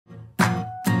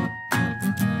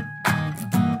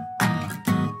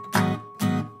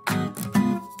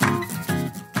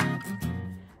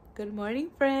Good morning,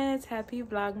 friends. Happy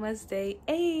Vlogmas Day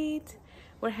 8.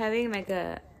 We're having like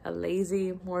a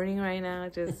lazy morning right now,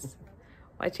 just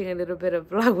watching a little bit of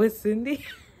vlog with Cindy.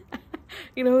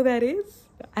 You know who that is?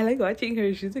 I like watching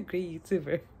her. She's a great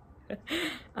YouTuber.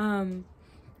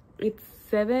 It's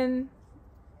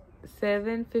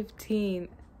 7:15.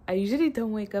 I usually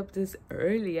don't wake up this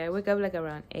early. I wake up like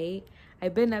around 8.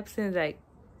 I've been up since like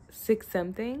 6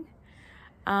 something.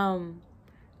 So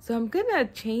I'm gonna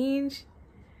change.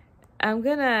 I'm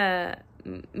gonna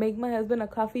make my husband a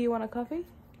coffee. You want a coffee?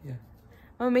 Yeah.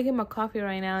 I'm gonna make him a coffee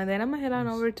right now, and then I'm gonna head on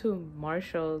over to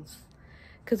Marshall's,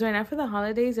 because right now for the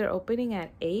holidays they're opening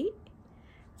at 8.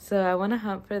 So I want to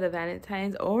hunt for the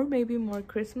Valentine's or maybe more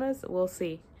Christmas. We'll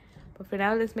see. But for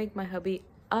now, let's make my hubby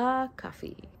a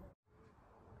coffee.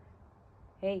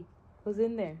 Hey, who's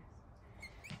in there?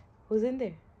 Who's in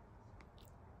there?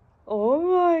 Oh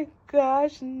my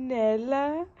gosh,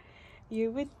 Nella.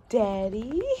 You're with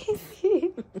Daddy.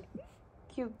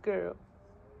 Cute girl.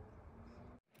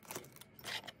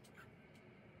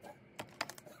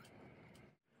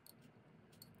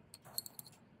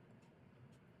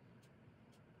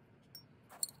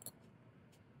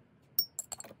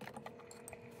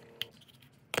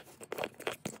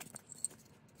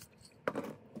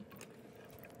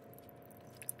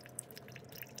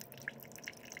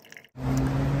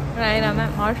 Right, I'm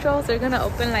at Marshall's. They're gonna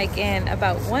open like in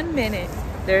about 1 minute.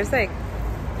 There's like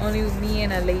only me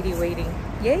and a lady waiting.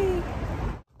 Yay!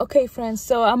 Okay, friends,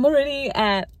 so I'm already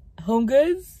at Home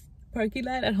Goods, parking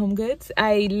lot at Home Goods.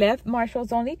 I left Marshall's.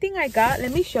 The only thing I got,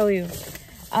 let me show you.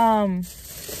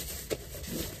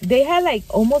 They had like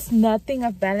almost nothing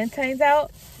of Valentine's out.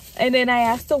 And then I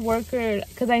asked the worker,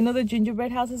 because I know the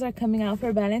gingerbread houses are coming out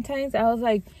for Valentine's. I was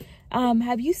like,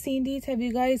 have you seen these? Have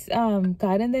you guys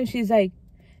gotten them? She's like,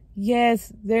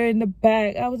 yes, they're in the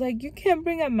back. I was like, you can't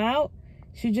bring them out.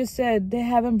 She just said they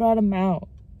haven't brought them out,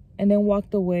 and then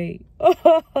walked away.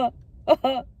 I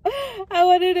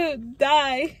wanted to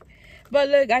die. But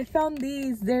look, I found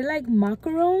these. They're like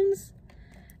macarons.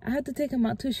 I had to take them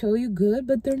out to show you good,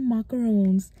 but they're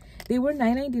macarons. They were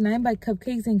 $9.99 by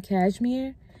Cupcakes and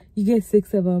Cashmere. You get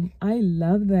 6 of them. I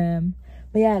love them.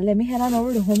 But yeah, let me head on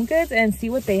over to Home Goods and see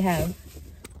what they have.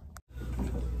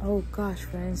 Oh gosh,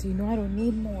 friends, you know I don't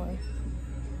need more.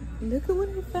 Look at what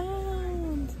I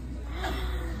found.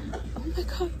 Oh my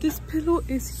god, this pillow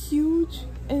is huge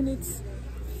and it's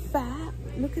fat.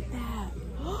 Look at that.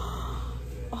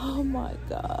 Oh my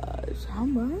gosh, how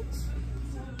much?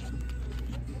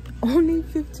 Only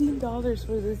 $15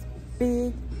 for this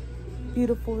big,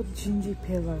 beautiful gingy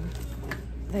pillow.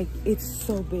 Like, it's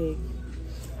so big.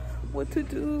 What to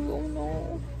do? Oh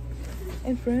no.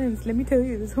 And friends, let me tell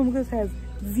you, this Home Goods has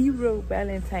 0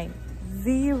 Valentine.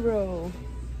 0.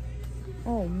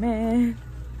 Oh man.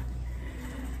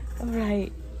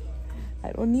 Alright,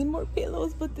 I don't need more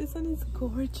pillows, but this one is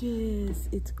gorgeous.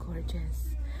 It's gorgeous.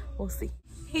 We'll see.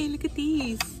 Hey, look at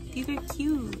these. These are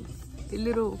cute. The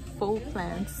little faux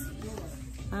plants.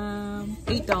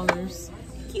 $8.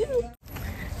 Cute.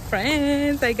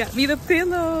 Friends, I got me the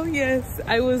pillow. Yes,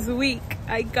 I was weak.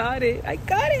 I got it. I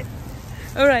got it.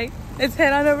 Alright, let's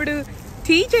head on over to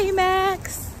TJ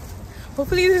Maxx.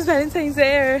 Hopefully there's Valentine's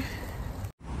there.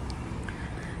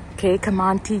 Okay, come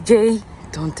on, TJ.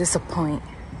 Don't disappoint.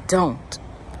 Don't.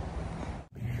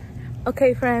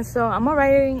 Okay, friends, so I'm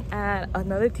arriving at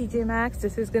another TJ Maxx.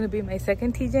 This is going to be my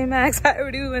second TJ Maxx. I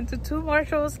already went to 2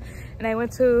 Marshalls and I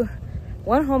went to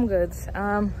 1 Home Goods.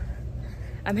 I'm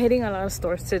hitting a lot of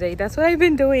stores today. That's what I've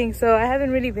been doing. So I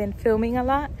haven't really been filming a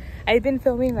lot. I've been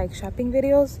filming like shopping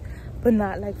videos, but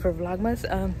not like for Vlogmas.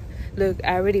 Look,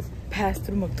 I already passed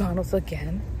through McDonald's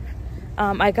again.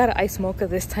 I got an iced mocha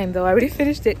this time though. I already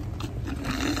finished it.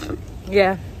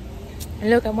 Yeah. And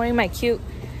look, I'm wearing my cute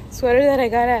sweater that I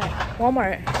got at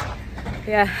Walmart.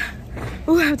 Yeah.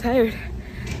 Ooh, I'm tired.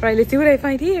 All right, let's see what I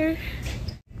find here.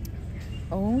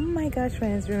 Oh my gosh,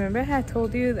 friends. Remember I had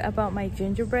told you about my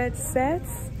gingerbread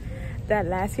sets? That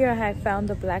last year I had found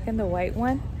the black and the white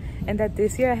one. And that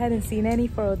this year I hadn't seen any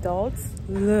for adults.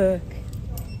 Look.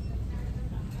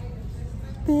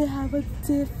 They have a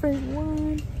different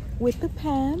one with the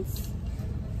pants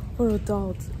for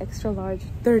adults, extra large,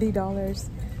 $30.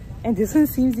 And this one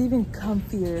seems even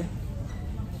comfier.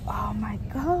 Oh my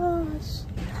gosh.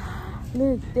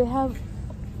 Look, they have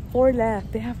 4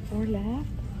 left. They have 4 left.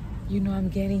 You know I'm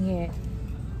getting it.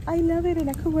 I love it, and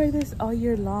I could wear this all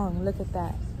year long. Look at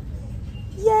that.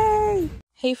 Yay!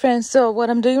 Hey friends, so what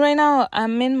I'm doing right now,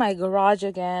 I'm in my garage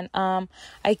again.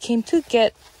 I came to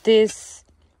get this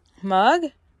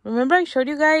mug. Remember I showed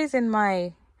you guys in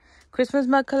my Christmas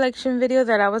mug collection video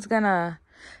that I was gonna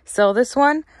sell this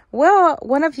one. Well,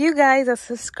 one of you guys, a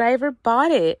subscriber,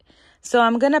 bought it. So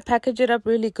I'm going to package it up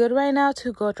really good right now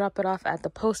to go drop it off at the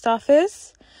post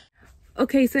office.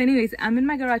 Okay, so anyways, I'm in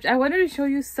my garage. I wanted to show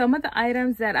you some of the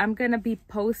items that I'm going to be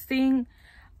posting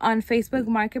on Facebook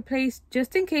Marketplace,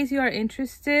 just in case you are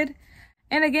interested.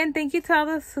 And again, thank you to all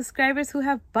the subscribers who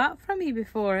have bought from me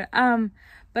before. Some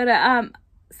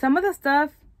of the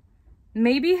stuff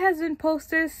maybe has been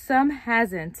posted, some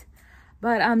hasn't.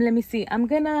 But let me see. I'm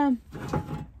going to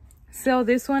sell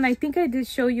this one. I think I did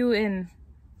show you in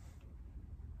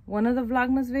one of the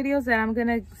Vlogmas videos that I'm going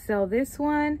to sell this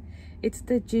one. It's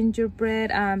the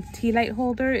gingerbread tea light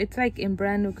holder. It's like in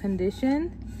brand new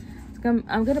condition.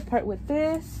 I'm gonna part with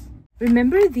this.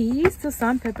 Remember these, the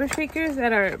salt and pepper shakers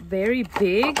that are very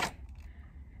big?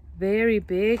 Very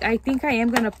big. I think I am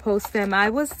gonna post them.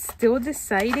 I was still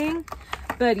deciding,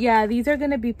 but yeah, these are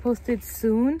gonna be posted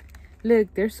soon.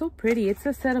 Look, they're so pretty. It's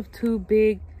a set of 2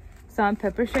 big salt and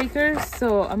pepper shakers.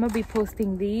 So I'm gonna be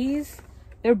posting these.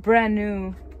 They're brand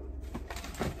new.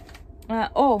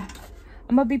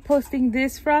 I'm gonna be posting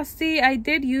this Frosty. I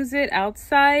did use it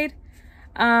outside.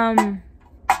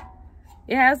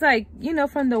 It has, like, you know,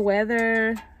 from the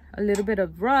weather, a little bit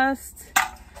of rust.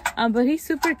 But he's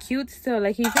super cute still.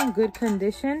 Like, he's in good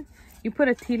condition. You put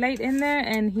a tea light in there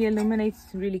and he illuminates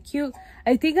really cute.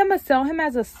 I think I'm gonna sell him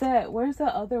as a set. Where's the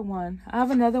other one? I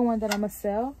have another one that I'm gonna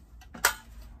sell.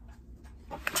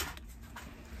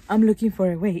 I'm looking for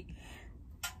it. Wait.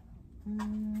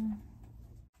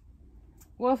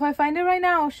 Well, if I find it right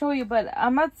now, I'll show you. But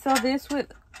I'm going to sell this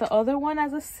with the other one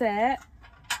as a set.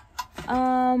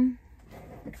 Oh,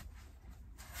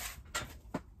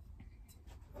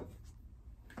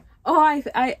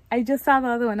 I just saw the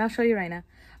other one. I'll show you right now.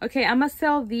 Okay, I'm going to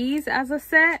sell these as a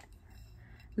set.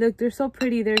 Look, they're so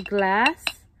pretty. They're glass.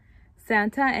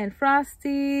 Santa and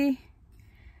Frosty.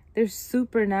 They're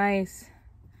super nice.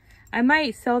 I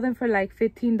might sell them for like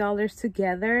 $15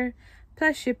 together.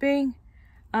 Plus shipping.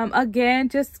 Again,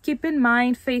 just keep in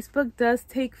mind, Facebook does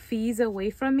take fees away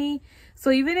from me.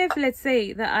 So even if, let's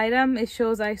say, the item, it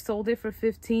shows I sold it for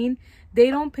 $15,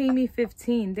 they don't pay me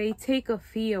 $15. They take a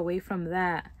fee away from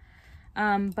that.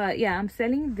 But yeah, I'm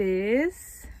selling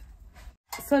this.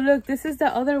 So look, this is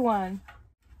the other one.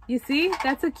 You see?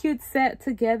 That's a cute set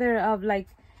together of like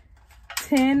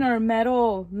tin or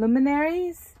metal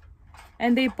luminaries.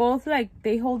 And they both, like,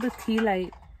 they hold the tea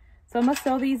light. So I'm going to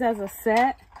sell these as a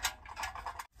set.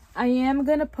 I am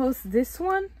gonna post this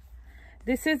one.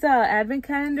 This is a advent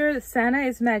calendar. Santa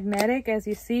is magnetic, as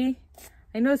you see.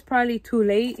 I know it's probably too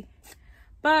late,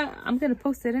 but I'm gonna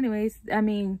post it anyways. I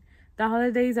mean, the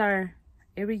holidays are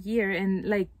every year and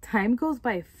like time goes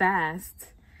by fast.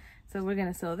 So we're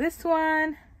gonna sell this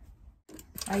one.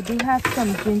 I do have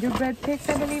some gingerbread picks,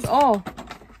 I believe. Oh,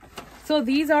 so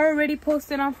these are already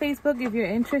posted on Facebook if you're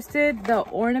interested. The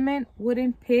ornament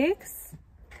wooden picks,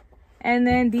 and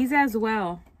then these as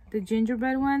well. The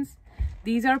gingerbread ones,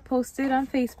 these are posted on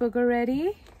Facebook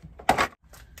already.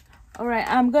 All right,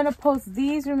 I'm gonna post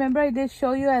these. Remember, I did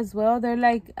show you as well. They're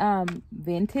like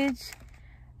vintage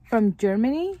from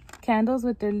Germany candles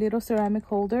with their little ceramic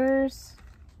holders.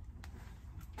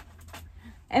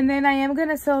 And then I am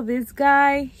gonna sell this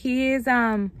guy. He is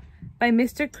by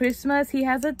Mr. Christmas. He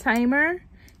has a timer.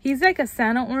 He's like a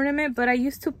Santa ornament, but I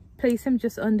used to place him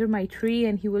just under my tree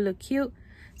and he would look cute.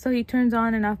 So he turns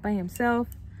on and off by himself.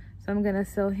 So I'm gonna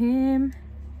sell him.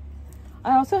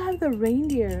 I also have the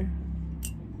reindeer.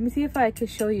 Let me see if I can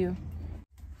show you.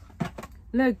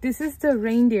 Look, this is the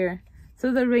reindeer.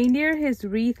 So the reindeer, his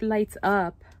wreath lights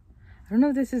up. I don't know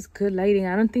if this is good lighting.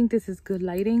 I don't think this is good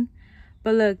lighting.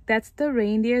 But look, that's the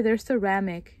reindeer. They're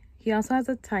ceramic. He also has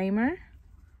a timer.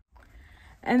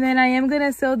 And then I am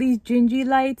gonna sell these gingy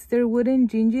lights. They're wooden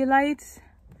gingy lights.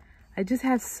 I just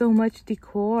have so much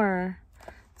decor.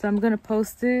 So I'm gonna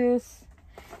post this.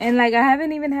 And like, I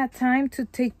haven't even had time to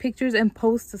take pictures and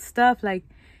post the stuff. Like,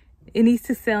 it needs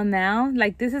to sell now.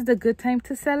 Like, this is the good time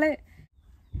to sell it.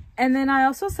 And then I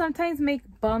also sometimes make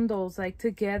bundles, like,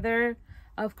 together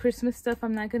of Christmas stuff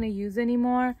I'm not going to use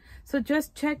anymore. So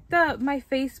just check my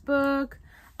Facebook.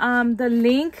 The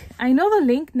link, I know the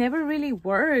link never really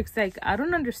works. Like, I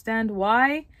don't understand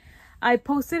why. I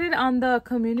posted it on the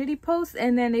community post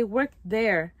and then it worked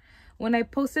there. When I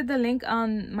posted the link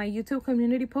on my YouTube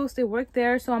community post, it worked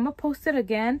there. So I'm going to post it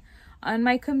again on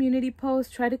my community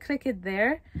post. Try to click it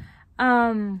there.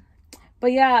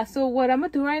 But yeah, so what I'm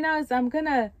going to do right now is I'm going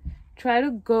to try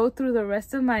to go through the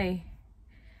rest of my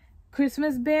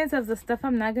Christmas bins of the stuff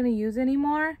I'm not going to use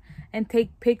anymore and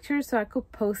take pictures so I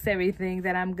could post everything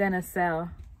that I'm going to sell.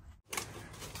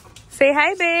 Say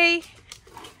hi, babe.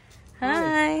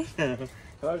 Hi.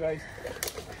 Hello, guys.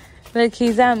 Like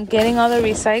he's getting all the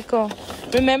recycle.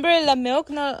 Remember the milk?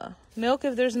 No milk.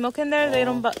 If there's milk in there, they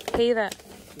don't pay that.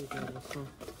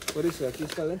 What is it? Aquí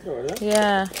está adentro, ¿verdad?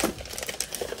 Yeah.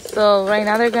 So right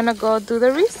now they're gonna go do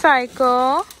the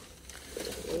recycle.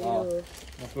 Oh,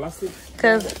 plastic.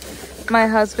 Cause my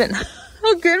husband,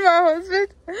 how good my husband,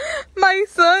 my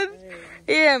son,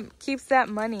 yeah, keeps that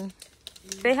money.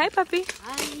 Say hi, papi.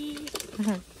 Hi.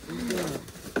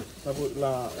 La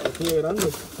botella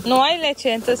grande. No hay leche,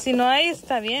 entonces si no hay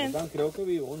está bien. Creo que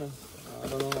vi una. I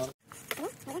don't know.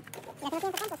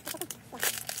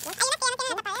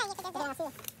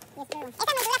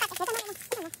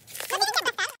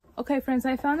 Okay, friends,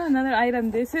 I found another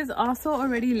item. This is also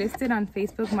already listed on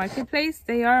Facebook Marketplace.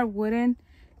 They are wooden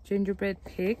gingerbread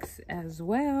picks as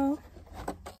well.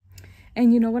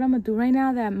 And you know what I'm gonna do right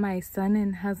now that my son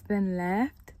and husband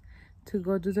left to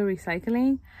go do the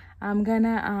recycling? I'm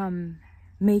gonna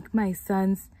make my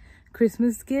son's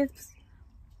Christmas gifts.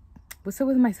 What's up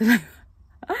with my son?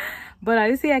 But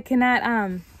obviously I cannot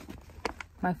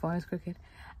my phone is crooked.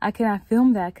 I cannot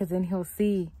film that because then he'll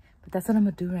see. But that's what I'm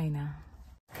gonna do right now.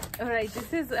 All right,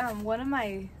 this is one of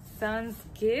my son's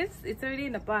gifts. It's already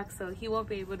in the box, so he won't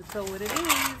be able to tell what it is.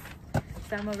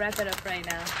 So I'm gonna wrap it up right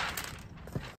now.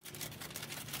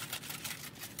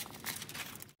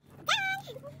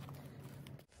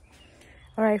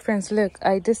 All right, friends, look,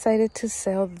 I decided to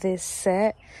sell this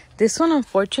set. This one,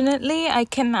 unfortunately, I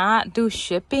cannot do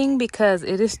shipping because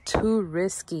it is too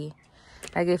risky.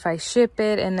 Like if I ship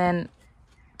it and then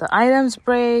the items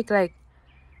break, like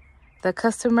the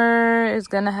customer is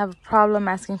gonna have a problem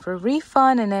asking for a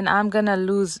refund, and then I'm gonna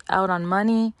lose out on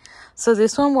money. So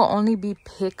this one will only be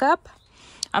pickup.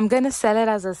 I'm gonna sell it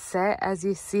as a set. As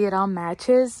you see, it all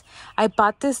matches. I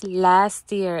bought this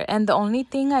last year, and the only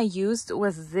thing I used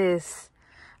was this.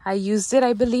 I used it,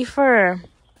 I believe, for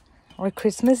our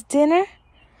Christmas dinner,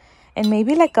 and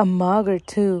maybe like a mug or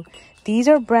two. These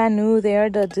are brand new. They are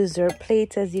the dessert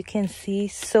plates, as you can see.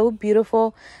 So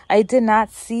beautiful. I did not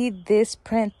see this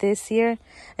print this year.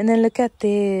 And then look at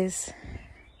this.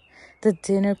 The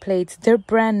dinner plates. They're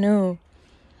brand new.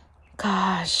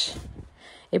 Gosh.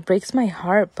 It breaks my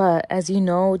heart. But as you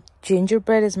know,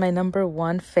 gingerbread is my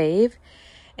 #1 fave.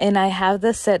 And I have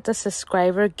the set the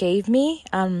subscriber gave me.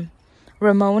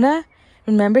 Ramona.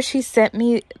 Remember, she sent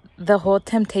me the whole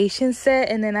Temptation set.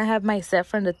 And then I have my set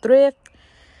from the thrift.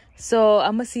 So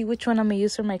I'm gonna see which one I'm gonna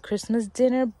use for my Christmas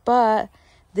dinner, but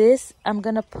this I'm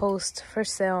gonna post for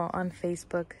sale on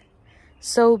Facebook.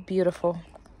 So beautiful.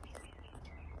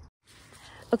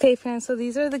 Okay, friends, so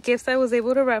these are the gifts I was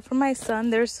able to wrap for my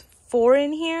son. There's 4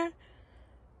 in here.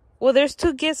 Well, there's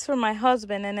 2 gifts for my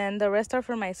husband, and then the rest are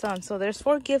for my son. So there's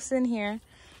 4 gifts in here.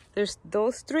 There's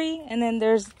those 3, and then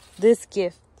there's this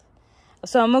gift.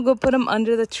 So I'm gonna go put them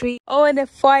under the tree. Oh, and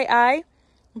FYI,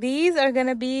 these are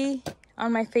gonna be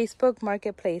on my Facebook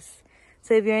Marketplace.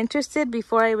 So if you're interested,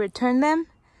 before I return them,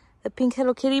 the pink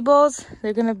Hello Kitty balls,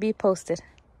 they're gonna be posted.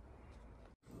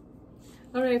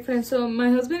 All right, friends, so my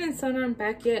husband and son aren't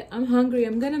back yet. I'm hungry.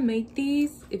 I'm gonna make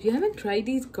these. If you haven't tried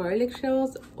these garlic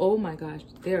shells, oh my gosh,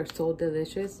 they are so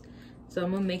delicious. So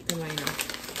I'm gonna make them right now.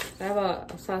 I have a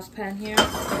saucepan here.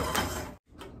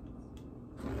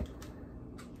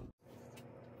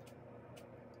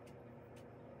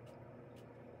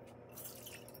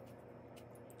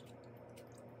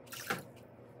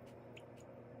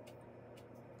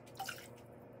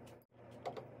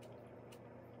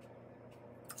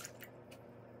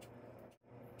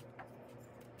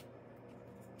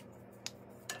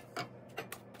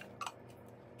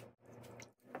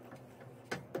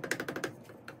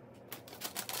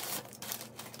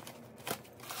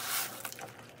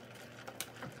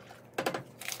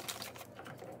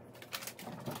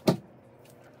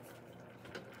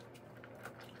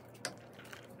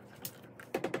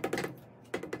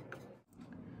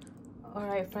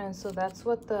 Alright, friends, so that's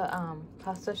what the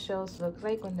pasta shells look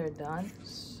like when they're done.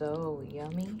 So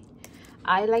yummy.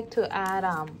 I like to add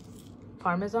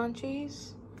Parmesan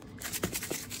cheese,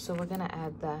 so we're gonna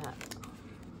add that.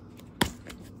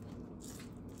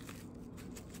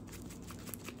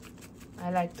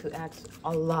 I like to add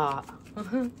a lot.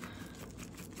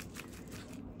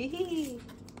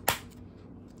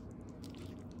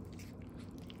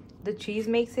 The cheese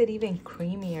makes it even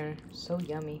creamier. So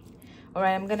yummy. All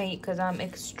right, I'm gonna eat because I'm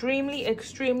extremely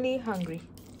hungry.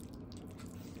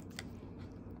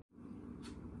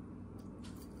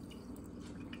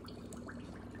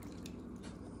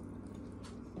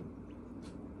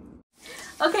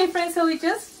 Okay, friends, so we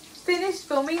just finished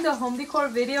filming the home decor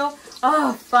video.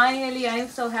 Oh, finally, I'm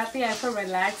so happy I can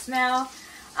relax now.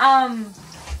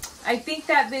 I think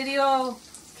that video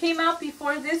came out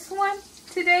before this one.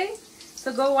 today.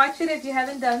 So go watch it if you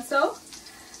haven't done so.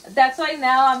 That's why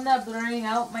now I'm not blurring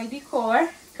out my decor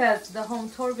because the home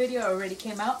tour video already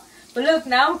came out. But look,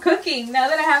 now I'm cooking now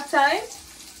that I have time.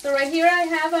 So right here I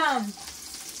have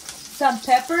some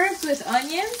peppers with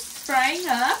onions frying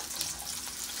up.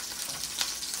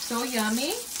 So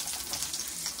yummy.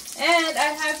 And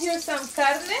I have here some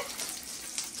carne,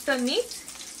 some meat.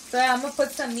 So I'm gonna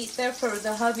put some meat there for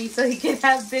the hubby so he can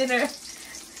have dinner.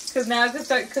 Because now I can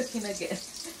start cooking again.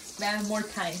 Now I have more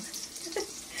time.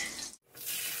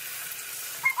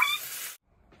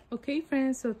 Okay,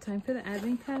 friends, so time for the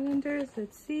advent calendars.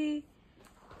 Let's see.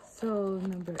 So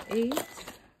number 8.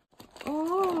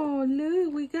 Oh,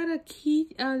 look, we got a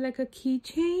key, like a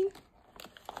keychain,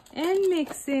 and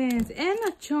mix-ins, and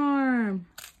a charm.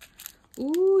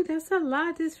 Ooh, that's a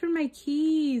lot. This is for my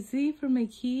keys. See, for my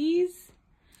keys.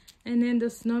 And then the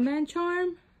snowman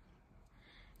charm.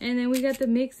 And then we got the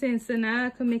mix-in. So now I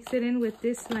can mix it in with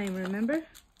this slime, remember?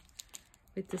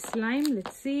 With the slime,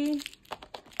 let's see.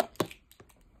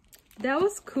 That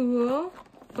was cool.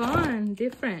 Fun,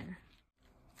 different.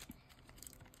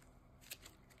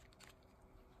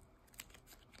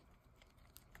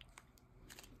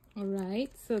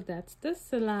 Alright, so that's the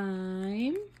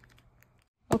slime.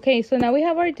 Okay, so now we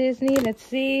have our Disney. Let's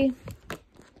see.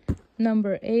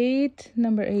 Number 8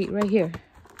 right here.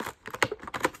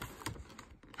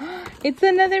 It's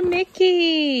another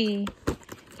Mickey.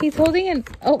 He's holding an,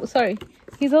 oh, sorry.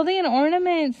 He's holding an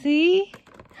ornament, see?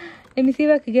 Let me see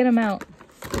if I could get him out.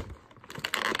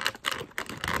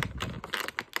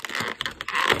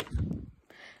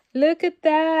 Look at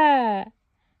that.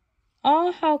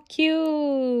 Oh, how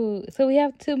cute. So we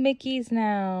have 2 Mickeys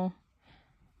now.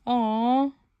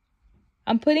 Aw.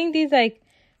 I'm putting these like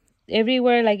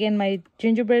everywhere, like in my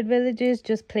gingerbread villages,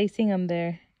 just placing them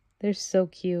there. They're so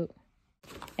cute.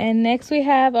 And next we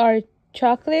have our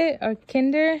chocolate, our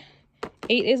Kinder.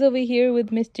 8 is over here with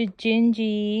Mr.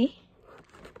 Gingy.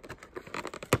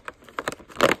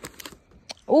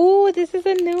 Oh, this is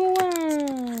a new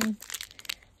one.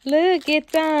 Look,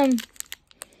 it's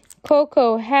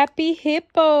Coco, Happy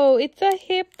Hippo. It's a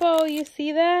hippo. You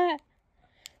see that?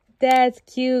 That's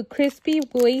cute. Crispy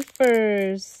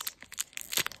wafers.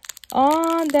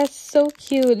 Oh, that's so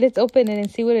cute. Let's open it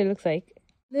and see what it looks like.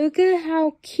 Look at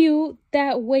how cute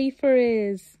that wafer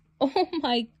is. Oh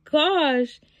my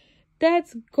gosh.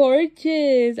 That's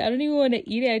gorgeous. I don't even want to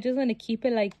eat it. I just want to keep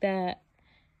it like that.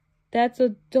 That's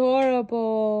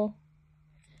adorable.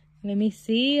 Let me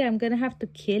see. I'm going to have to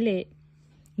kill it.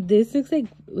 This looks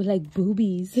like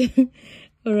boobies.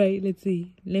 All right, let's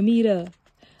see. Let me eat a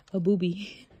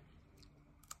boobie.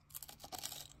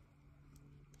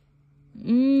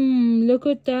 Look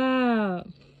at that.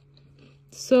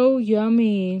 So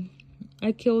yummy.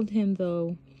 I killed him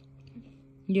though.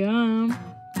 Yum.